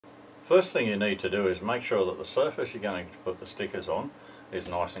First thing you need to do is make sure that the surface you're going to put the stickers on is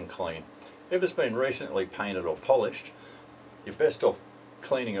nice and clean. If it's been recently painted or polished, you're best off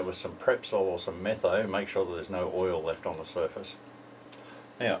cleaning it with some Prepsol or some Metho. Make sure that there's no oil left on the surface.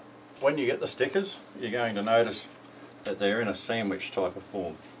 Now, when you get the stickers, you're going to notice that they're in a sandwich type of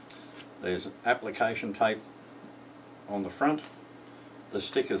form. There's application tape on the front, the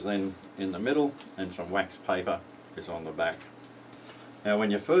stickers then in the middle, and some wax paper is on the back. Now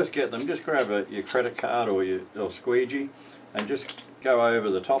when you first get them, just grab your credit card or your squeegee and just go over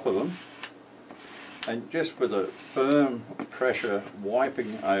the top of them, and just with a firm pressure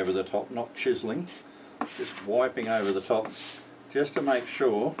wiping over the top, not chiseling, just wiping over the top, just to make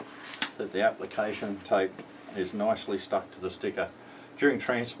sure that the application tape is nicely stuck to the sticker. During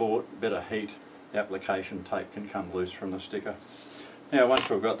transport, a bit of heat, the application tape can come loose from the sticker. Now once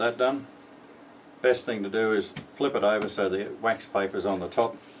we've got that done, best thing to do is flip it over so the wax paper is on the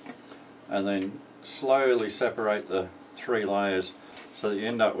top, and then slowly separate the three layers so that you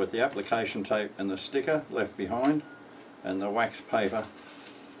end up with the application tape and the sticker left behind, and the wax paper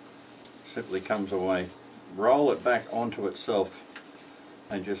simply comes away. Roll it back onto itself,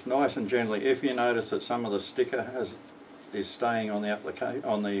 and just nice and gently, if you notice that some of the sticker is staying on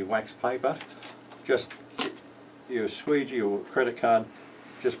the wax paper, just your squeegee or credit card,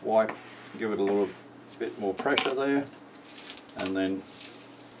 just wipe, give it a little bit more pressure there, and then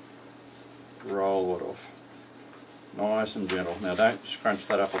roll it off. Nice and gentle. Now don't scrunch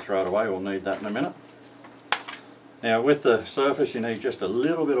that up or throw it away, we'll need that in a minute. Now with the surface you need just a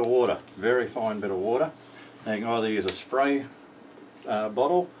little bit of water, very fine bit of water. Now you can either use a spray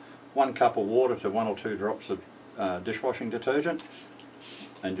bottle, 1 cup of water to 1 or 2 drops of dishwashing detergent,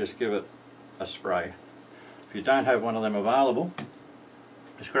 and just give it a spray. If you don't have one of them available,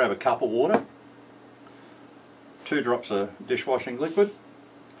 just grab a cup of water, 2 drops of dishwashing liquid,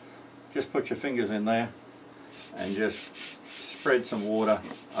 just put your fingers in there and just spread some water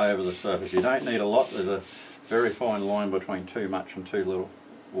over the surface. You don't need a lot, there's a very fine line between too much and too little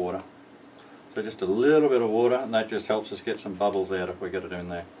water. So just a little bit of water, and that just helps us get some bubbles out if we get it in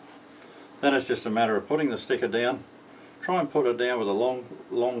there. Then it's just a matter of putting the sticker down. Try and put it down with a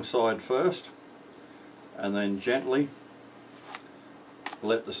long side first, and then gently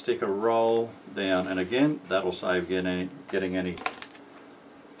let the sticker roll down, and again that'll save getting any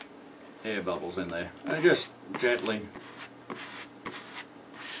air bubbles in there. And just gently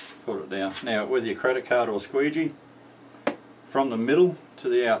put it down. Now with your credit card or squeegee, from the middle to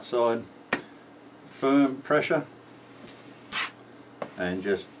the outside, firm pressure, and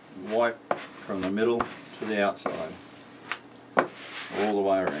just wipe from the middle to the outside, all the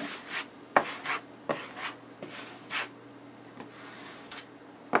way around.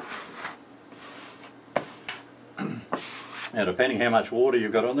 Now depending how much water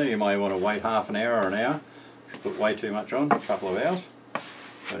you've got on there, you may want to wait half an hour or an hour. If you put way too much on, a couple of hours.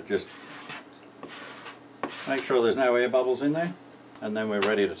 But just make sure there's no air bubbles in there, and then we're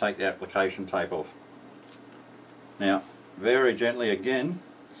ready to take the application tape off. Now very gently again,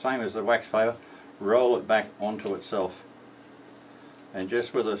 same as the wax paper, roll it back onto itself, and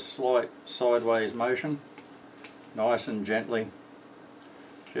just with a slight sideways motion, nice and gently,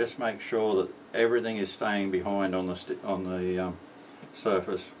 just make sure that everything is staying behind on the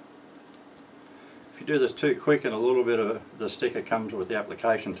surface. If you do this too quick and a little bit of the sticker comes with the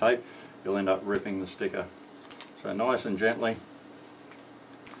application tape, you'll end up ripping the sticker. So nice and gently,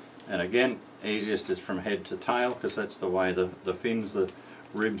 and again easiest is from head to tail, because that's the way the fins, the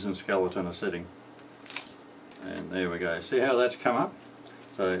ribs and skeleton are sitting. And there we go. See how that's come up?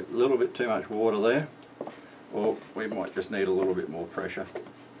 So a little bit too much water there, or we might just need a little bit more pressure.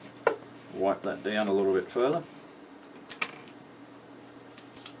 Wipe that down a little bit further.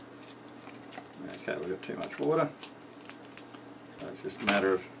 Okay, we've got too much water. So it's just a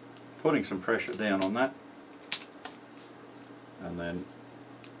matter of putting some pressure down on that, and then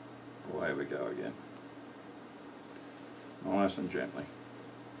away we go again. Nice and gently.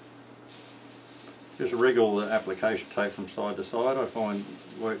 Just wriggle the application tape from side to side, I find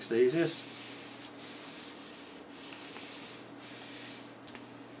works the easiest.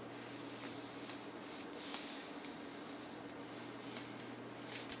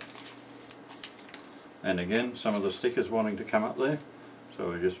 And again, some of the stickers wanting to come up there,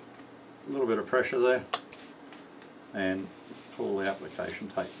 so we just a little bit of pressure there and pull the application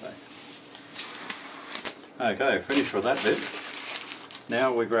tape back. Okay, finished with that bit.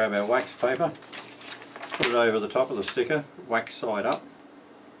 Now we grab our wax paper, put it over the top of the sticker, wax side up,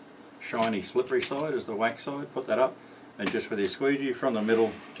 shiny slippery side is the wax side, put that up, and just with your squeegee from the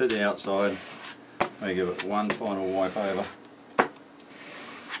middle to the outside, we give it one final wipe over.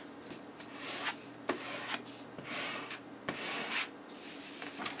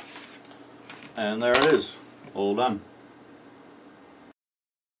 And there it is, all done.